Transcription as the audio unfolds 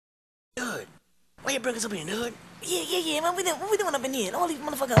Why you bring us up in the hood? Yeah, man. What we doing up in here? All these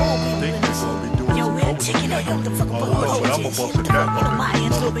motherfucking old people in this. Yo, man, check it out. Yo, what the fuck about all this shit? What the fuck? You know, my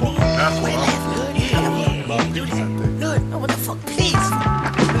hands up in here. Wait, hood. Yeah, do this. Hood. No, what the fuck? Please.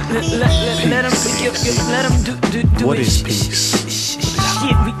 Let him do What it. is peace?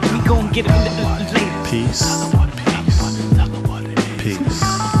 Shit, we gon' get it later. Peace. Peace.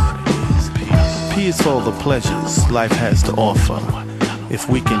 Peace for all the pleasures life has to offer. If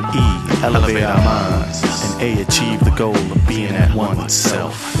we can E, elevate our minds, and A, achieve the goal of being at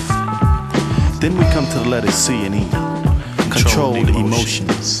oneself. Then we come to the letters C and E, control the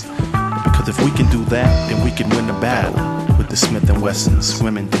emotions. Because if we can do that, then we can win the battle with the Smith & Wessons,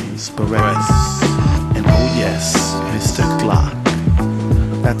 Remingtons, Berettas, and oh yes, Mr. Glock.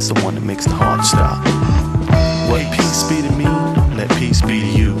 That's the one that makes the heart stop. What peace be to me, let peace be to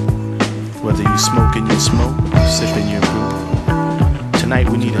you. Whether you smoking your smoke, sipping your brew. Tonight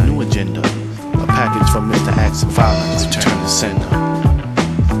we need a new agenda, a package from Mr. Acts of Violence, return to sender.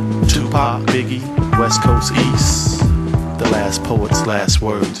 Tupac, Biggie, West Coast East. The last poet's last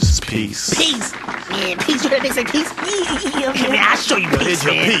words is peace. Peace. Yeah, peace. You heard they say peace? Yeah, man, I'll show you peace,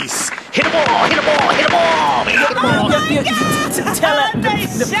 man. Peace. Hit them all, hit them all, hit them all, man. Hit them all. Tell her the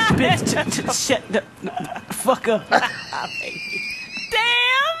bitch to shut the fuck up. Damn.